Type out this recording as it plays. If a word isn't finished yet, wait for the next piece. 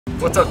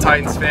What's up,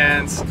 Titans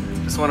fans?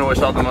 Just want to wish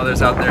all the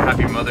mothers out there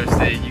happy Mother's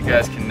Day. You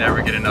guys can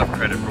never get enough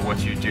credit for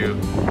what you do.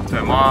 To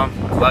my mom,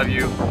 I love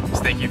you.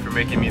 Just thank you for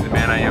making me the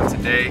man I am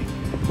today.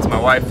 To my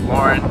wife,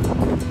 Lauren,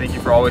 thank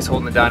you for always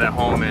holding it down at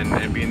home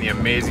and being the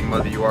amazing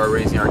mother you are,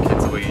 raising our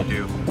kids the way you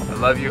do. I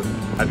love you.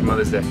 Happy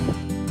Mother's Day.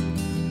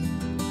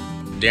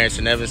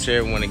 Darrington Evans here.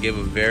 I want to give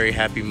a very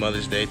happy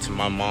Mother's Day to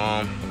my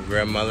mom and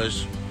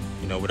grandmothers.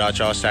 You know, without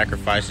y'all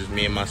sacrifices,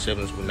 me and my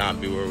siblings would not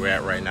be where we're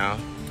at right now,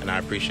 and I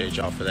appreciate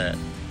y'all for that.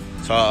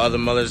 To all other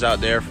mothers out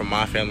there, from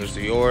my families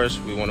to yours,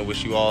 we want to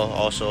wish you all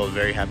also a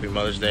very happy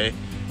Mother's Day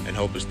and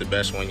hope it's the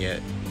best one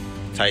yet.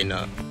 Tighten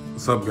up.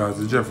 What's up, guys?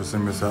 It's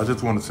Jefferson Miss. I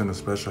just want to send a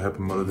special happy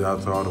Mother's Day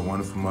out to all the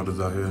wonderful mothers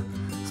out here,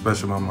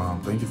 especially my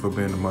mom. Thank you for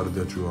being the mother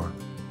that you are.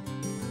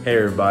 Hey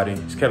everybody,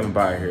 it's Kevin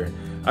Byer here.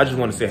 I just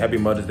want to say happy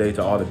Mother's Day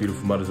to all the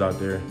beautiful mothers out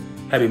there.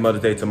 Happy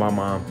Mother's Day to my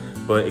mom,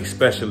 but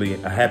especially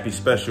a happy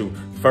special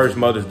first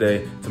Mother's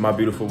Day to my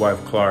beautiful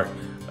wife, Clark.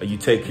 You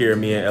take care of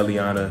me and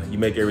Eliana. You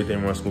make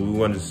everything run smooth. We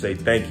wanted to say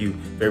thank you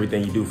for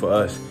everything you do for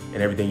us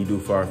and everything you do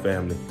for our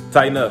family.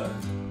 Tighten up.